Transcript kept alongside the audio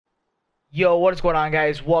Yo, what is going on,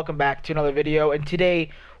 guys? Welcome back to another video, and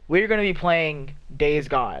today we're going to be playing Days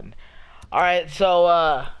Gone. Alright,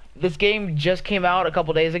 so this game just came out a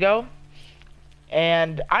couple days ago,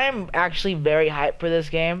 and I am actually very hyped for this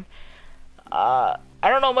game. I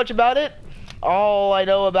don't know much about it. All I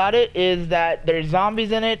know about it is that there's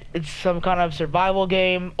zombies in it. It's some kind of survival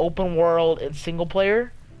game, open world, and single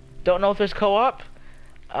player. Don't know if there's co-op,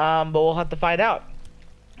 but we'll have to find out.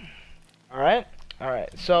 Alright,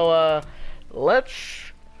 so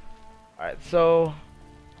let's... Alright, so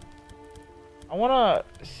I wanna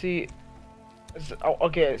see... Oh,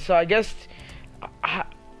 okay, so I guess...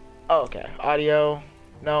 Oh, okay, audio.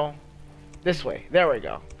 No. This way. There we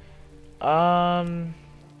go. I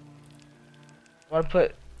wanna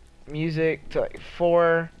put music to like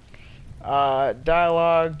 4.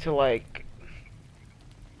 Dialogue to like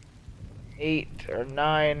 8 or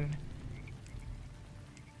 9.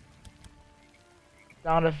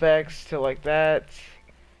 Sound effects to like that.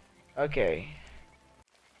 Okay.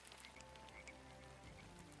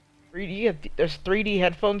 3D. There's 3D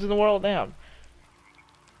headphones in the world. Damn.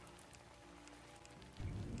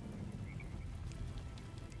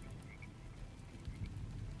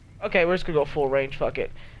 Okay, we're just gonna go full range. Fuck it.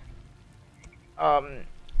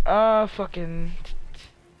 Fucking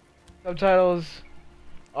subtitles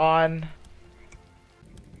on.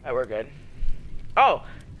 Alright, we're good. Oh,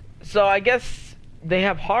 so I guess they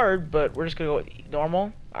have hard, but we're just gonna go with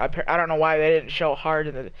normal. I don't know why they didn't show hard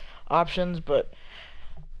in the options, but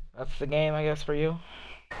that's the game, I guess, for you.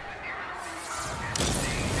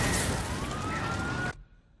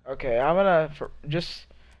 Okay, I'm gonna just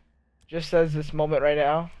as this moment right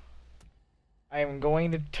now, I am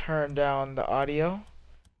going to turn down the audio.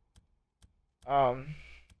 So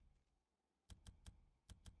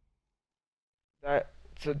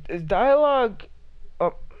is dialogue?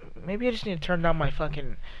 Oh, maybe I just need to turn down my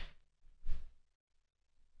fucking.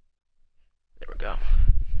 There we go.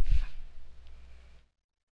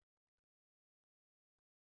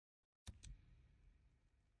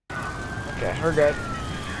 Okay, we're good.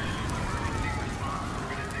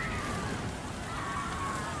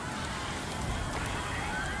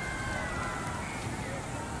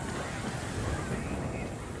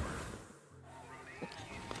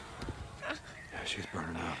 She's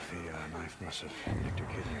burning up. The knife must have nicked her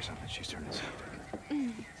kidney or something. She's turning septic. How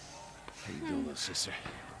you doing, little sister?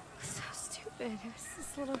 So stupid. It was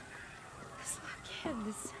this little kid.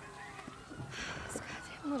 This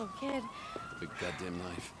goddamn little kid. Big goddamn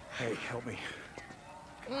knife. Hey, help me.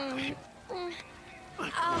 Shit.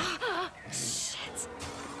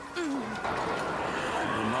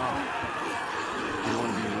 Hey, Mom. You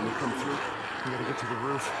want to be when we come through? We gotta get to the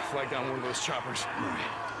roof. Flag down one of those choppers. All right.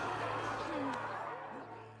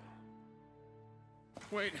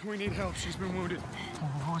 Wait, we need help. She's been wounded.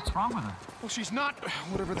 What's wrong with her? Well, she's not.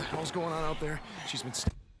 Whatever the hell's going on out there. She's been.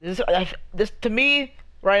 This to me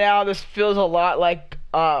right now, this feels a lot like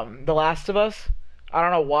The Last of Us. I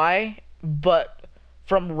don't know why, but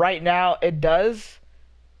from right now it does.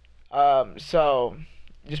 So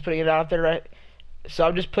just putting it out there, right? So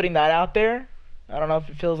I'm just putting that out there. I don't know if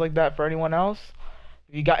it feels like that for anyone else.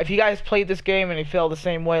 If you guys played this game and you feel the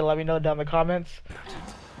same way, let me know down in the comments.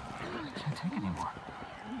 Can't take anymore.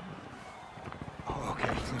 Oh, okay.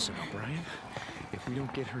 Listen, O'Brien. If we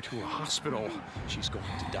don't get her to a hospital, she's going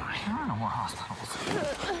to die. There are no more hospitals.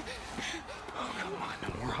 Oh, come on.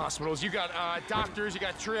 No more hospitals. You got doctors, you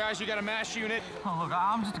got triage, you got a MASH unit. Oh, look,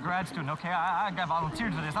 I'm just a grad student, okay? I got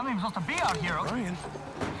volunteered for this. I'm not even supposed to be out here. Brian.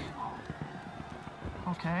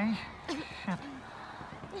 Okay. Shit.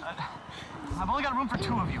 I've only got room for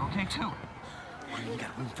 2 of you, okay? 2. You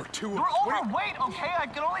got room for 2 of You're us. overweight, okay? I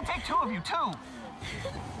can only take 2 of you, 2.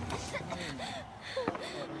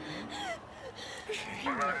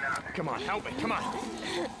 Come on, help me. Come on.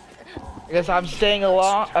 I guess I'm staying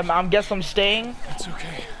along. I guess I'm staying. It's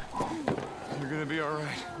okay. You're gonna be all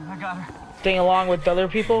right. I got her. Staying along with other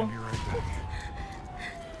people. You're right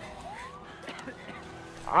back.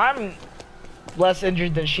 I'm less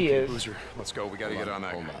injured than she is. Boozer, let's go. We gotta get on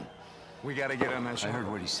that. Hold on. We gotta get on that I ship. heard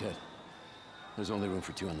what he said. There's only room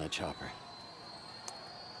for 2 on that chopper.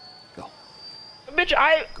 Go. Bitch,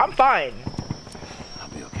 I'm fine. I'll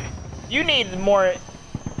be okay. You need more,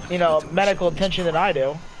 medical attention than I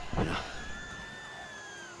do. I know.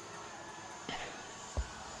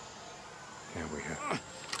 Yeah, we have.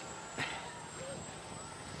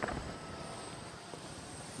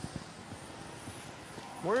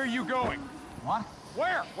 Where are you going? What?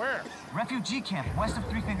 Where? Where? Refugee camp west of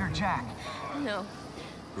Three Finger Jack. No.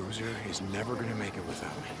 Boozer is never gonna make it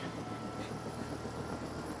without me.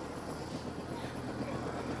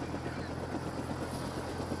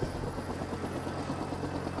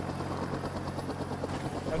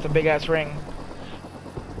 That's a big ass ring.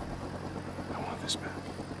 I want this back.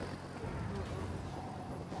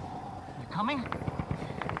 You coming?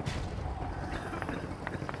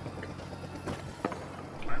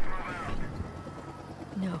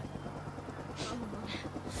 No.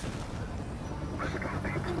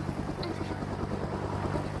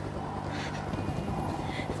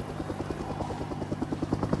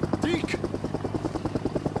 Deke!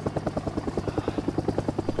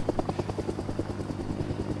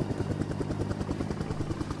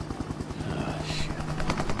 Ah, shit.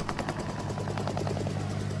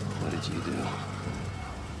 What did you do?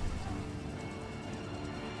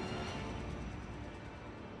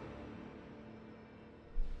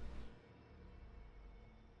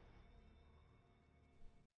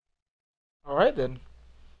 All right then.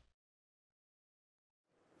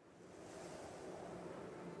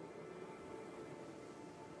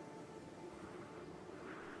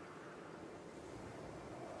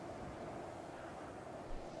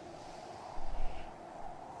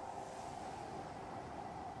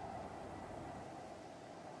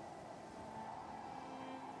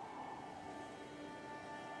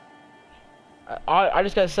 I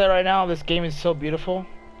just gotta say right now, this game is so beautiful.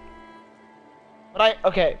 But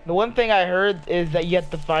okay, the one thing I heard is that you have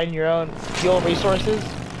to find your own fuel resources.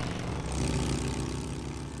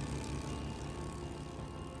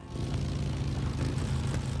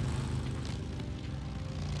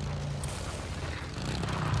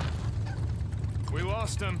 We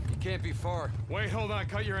lost him. He can't be far. Wait, hold on.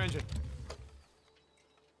 Cut your engine.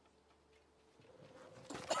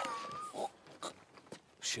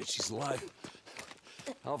 Shit, she's alive.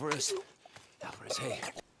 Alvarez. Alvarez, hey.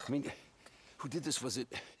 I mean, who did this? Was it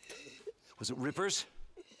Rippers?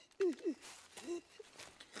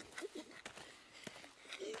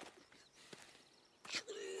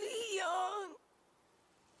 Leon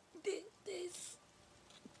did this.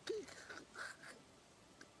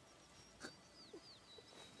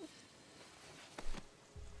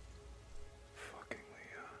 Fucking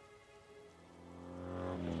Leon.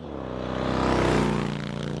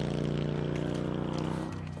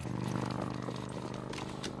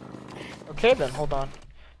 Okay then, hold on.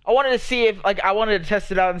 I wanted to see if, like, I wanted to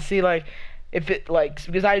test it out and see, like, if it, like,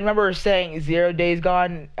 because I remember saying 0 days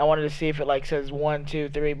gone. I wanted to see if it, like, says 1, 2,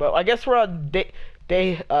 3, but I guess we're on day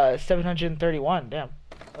 731. Damn.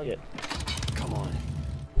 Look it. Come on.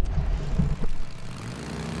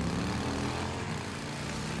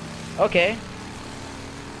 Okay.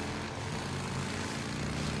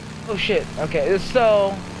 Oh shit. Okay,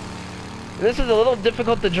 so this is a little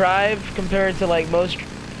difficult to drive compared to, like, most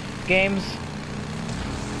games.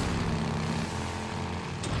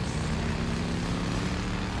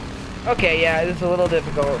 Okay, yeah, it's a little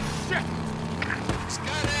difficult. Shit! He's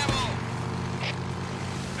got ammo!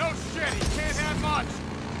 No shit, he can't have much!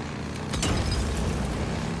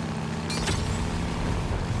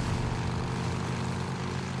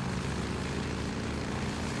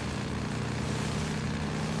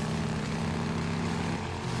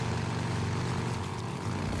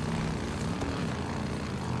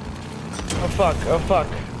 Oh fuck, oh fuck.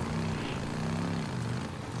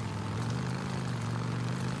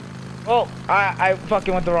 Oh, I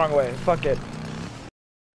fucking went the wrong way. Fuck it.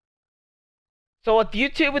 So with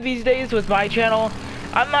YouTube these days, with my channel,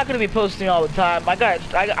 I'm not gonna be posting all the time. I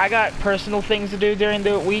got personal things to do during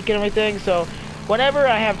the week and everything, so whenever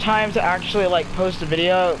I have time to actually, like, post a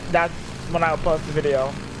video, that's when I'll post the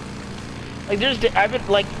video. Like, I've been,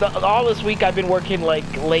 like, all this week I've been working, like,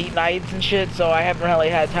 late nights and shit, so I haven't really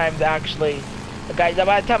had time to actually, like,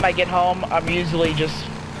 by the time I get home, I'm usually just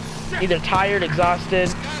either tired,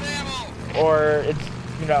 exhausted, or it's,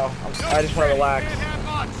 you know, I just want to relax.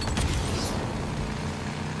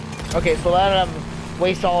 Okay, so let him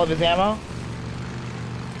waste all of his ammo.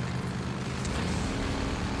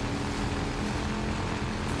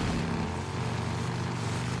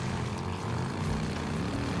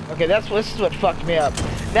 Okay, this is what fucked me up.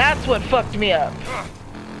 That's what fucked me up.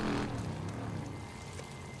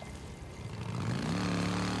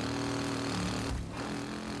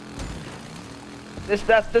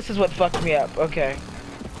 This is what fucked me up. Okay.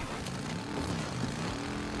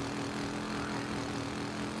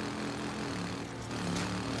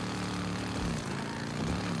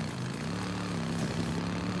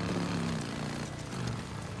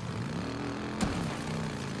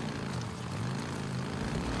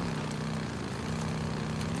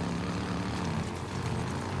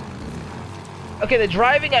 Okay, the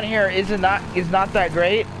driving on here is not that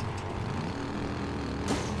great.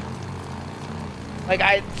 Like,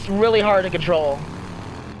 it's really hard to control.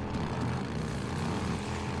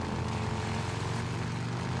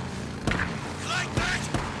 Like that?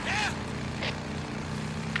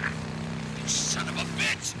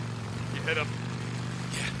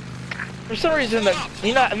 For some reason,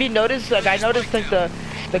 have you noticed? Like I noticed, like the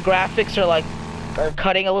graphics are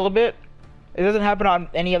cutting a little bit. It doesn't happen on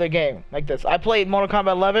any other game like this. I played Mortal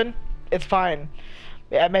Kombat 11. It's fine.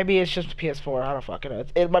 Yeah, maybe it's just PS4. I don't fucking know.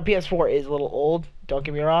 My PS4 is a little old. Don't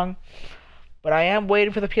get me wrong. But I am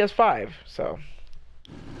waiting for the PS5. So.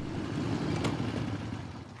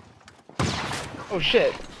 Oh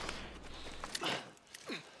shit.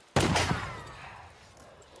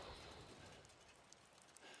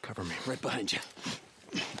 Cover me, right behind you.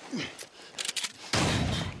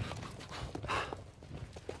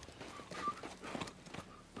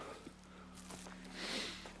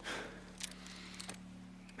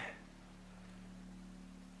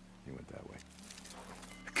 You went that way.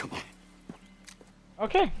 Come on.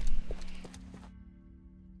 Okay.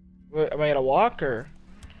 Am I gonna walk or?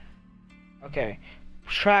 Okay.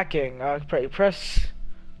 Tracking. Press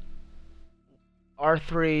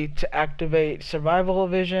R3 to activate survival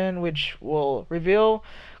vision, which will reveal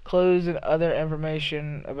clues and other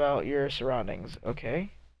information about your surroundings.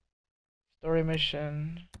 Okay. Story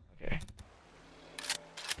mission. Okay.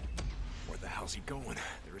 Where the hell's he going?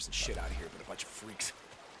 There isn't shit out here but a bunch of freaks.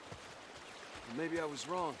 Maybe I was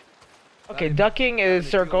wrong. Okay, ducking is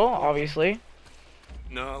circle, obviously.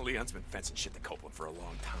 No, Leon's been fencing shit to Copeland for a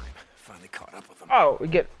long time. Finally caught up with him. Oh, we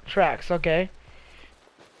get tracks, okay.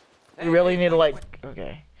 We really need to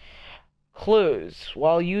okay. Clues.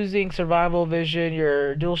 While using survival vision,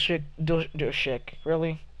 your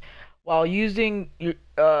really? While using your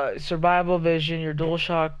survival vision, your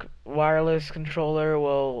DualShock wireless controller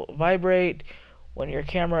will vibrate when your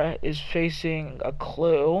camera is facing a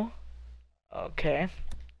clue. Okay.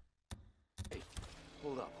 Hey,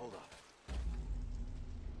 hold up.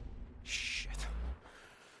 Shit.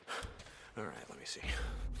 Alright, let me see.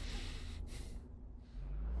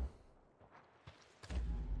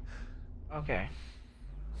 Okay.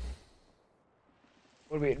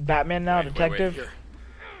 What are we, Batman now, detective? Wait, here.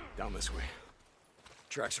 Down this way.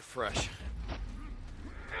 Tracks are fresh.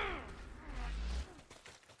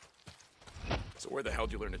 So where the hell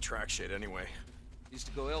did you learn to track shit anyway? Used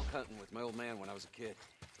to go elk hunting with my old man when I was a kid.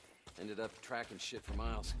 Ended up tracking shit for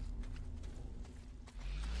miles.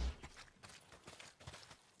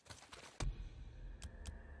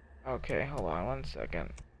 Okay, hold on 1 second.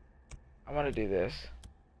 I'm gonna do this.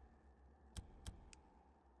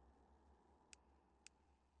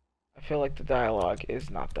 I feel like the dialogue is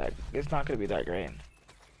not gonna be that great.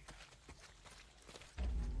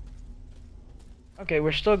 Okay,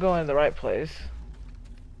 we're still going to the right place.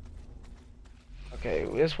 Okay,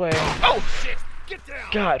 this way. Oh shit! Get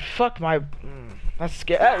down! God, fuck my.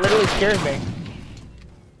 That literally scares me.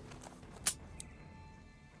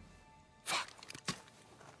 Fuck.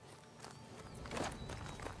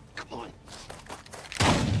 Come on.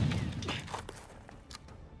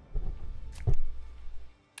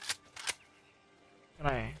 Can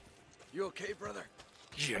I? You okay, brother?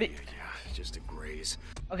 Yeah, just a graze.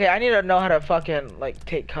 Okay, I need to know how to fucking like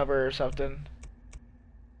take cover or something.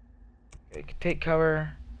 Okay, take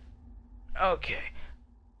cover. Okay.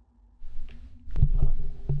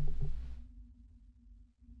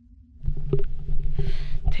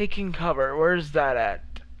 Taking cover. Where's that at?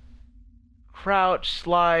 Crouch,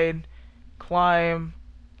 slide, climb,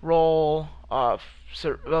 roll, off.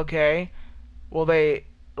 Okay. Will they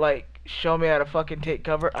like show me how to fucking take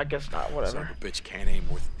cover? I guess not. Son Whatever. of a bitch can't aim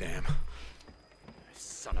worth a damn.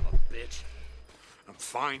 Son of a bitch. I'm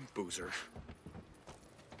fine, Boozer.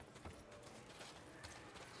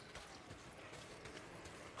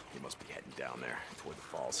 He must be heading down there toward the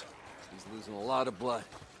falls. He's losing a lot of blood.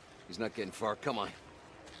 He's not getting far. Come on.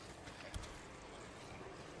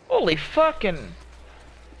 Holy fucking.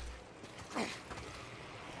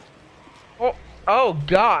 Oh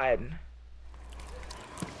God.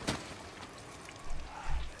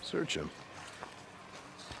 Search him.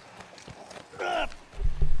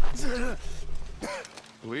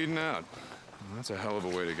 Bleeding out. Well, that's a hell of a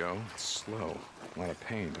way to go. It's slow. A lot of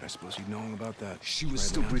pain, but I suppose you'd know all about that. She was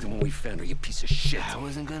still breathing when we found her, you piece of shit. I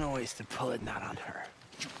wasn't gonna waste a bullet not on her.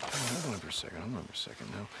 Hold on for a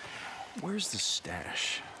second. Now, where's the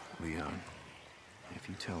stash, Leon? If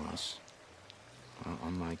you tell us, well,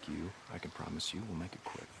 unlike you, I can promise you we'll make it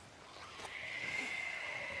quick.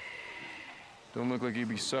 Don't look like you'd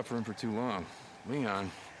be suffering for too long.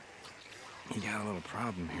 Leon, you got a little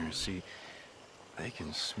problem here. See, they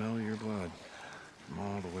can smell your blood from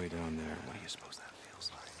all the way down there. What do you suppose that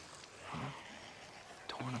feels like? Huh?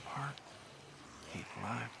 Torn apart? Hate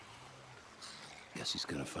alive? Guess he's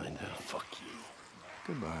gonna find out. Fuck you.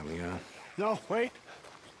 Goodbye, Leon. No, wait.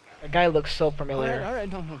 That guy looks so familiar. All right,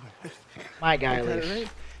 no. My guy, at Got it least. right?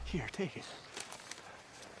 Here, take it.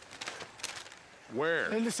 Where?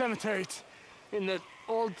 In the cemetery. It's in the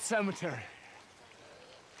old cemetery.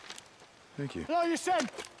 Thank you. No, you said.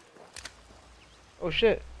 Oh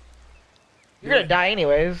shit. You're gonna die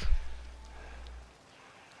anyways.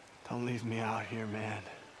 Don't leave me out here, man.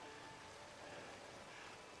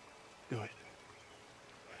 Do it.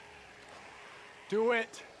 Do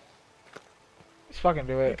it. Let's fucking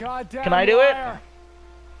do it. Goddamn Can I do it? liar.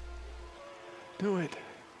 Do it.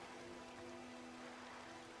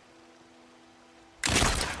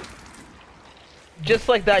 Just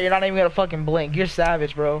like that, you're not even gonna fucking blink. You're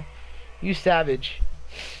savage, bro. You savage.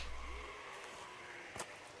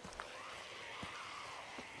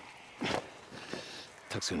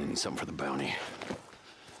 Tuck's gonna need something for the bounty.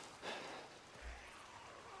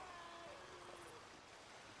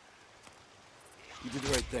 You did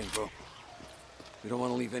the right thing, bro. We don't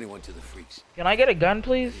want to leave anyone to the freaks. Can I get a gun,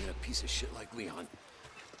 please? Even a piece of shit like Leon.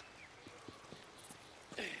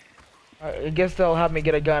 I guess they'll have me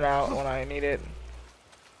get a gun out when I need it.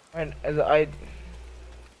 And as I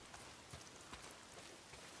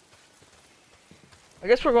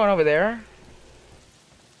guess we're going over there.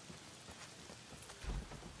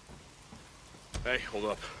 Hey, hold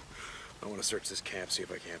up. I want to search this camp, see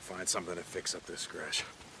if I can't find something to fix up this scratch.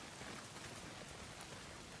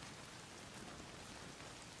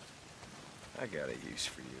 I got a use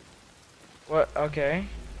for you. What? Okay.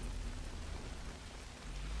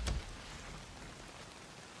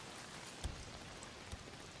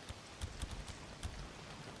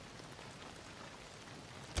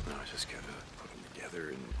 No, I just gotta put them together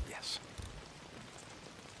and yes.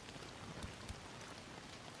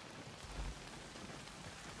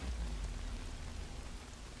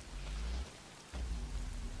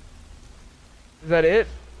 Is that it?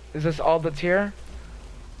 Is this all that's here?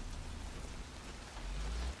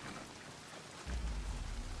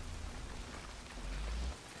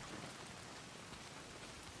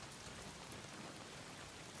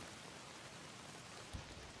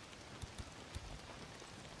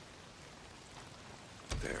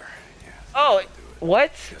 There, yeah. Oh,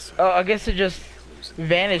 what? Yes, Oh, I guess it just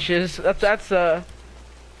vanishes. That's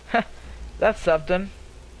that's something.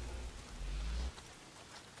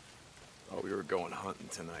 Oh, we were going hunting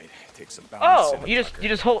tonight. Take some bounty. Oh, you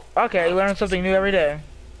just hold. Okay, you learn something new every day.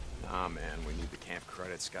 Nah, man, we need the camp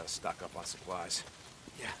credits. Gotta stock up on supplies.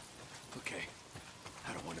 Yeah. Okay.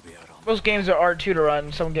 I don't want to be out all Most games are R2 to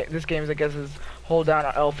run. This game's I guess is hold down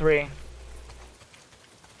L3.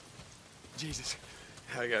 Jesus,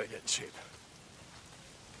 I gotta get in shape.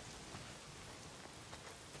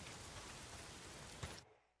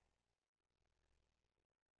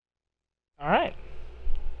 All right.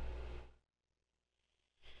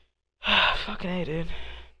 Fucking A, dude.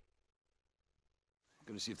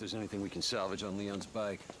 Gonna see if there's anything we can salvage on Leon's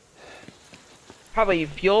bike. Probably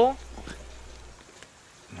fuel.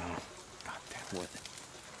 No. God damn. What?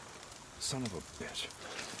 Son of a bitch.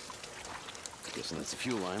 Guessing that's the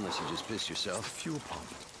fuel line, unless you just pissed yourself. Fuel pump.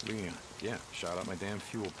 Leon. Yeah, shot out my damn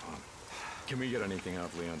fuel pump. Can we get anything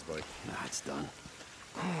off Leon's bike? Nah, it's done.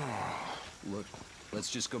 Look, let's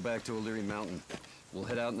just go back to O'Leary Mountain. We'll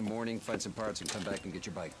head out in the morning, find some parts, and come back and get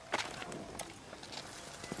your bike.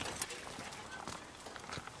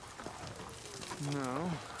 No.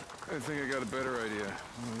 I think I got a better idea.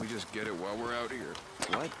 Why don't we just get it while we're out here?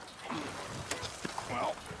 What?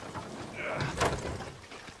 Well...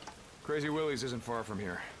 Crazy Willie's isn't far from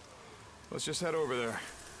here. Let's just head over there.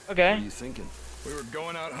 What Okay. are you thinking? We were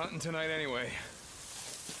going out hunting tonight anyway.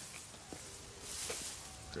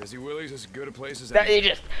 Crazy Willie's is as good a place as That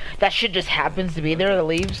any. shit just happens to be there. The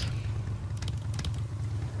leaves.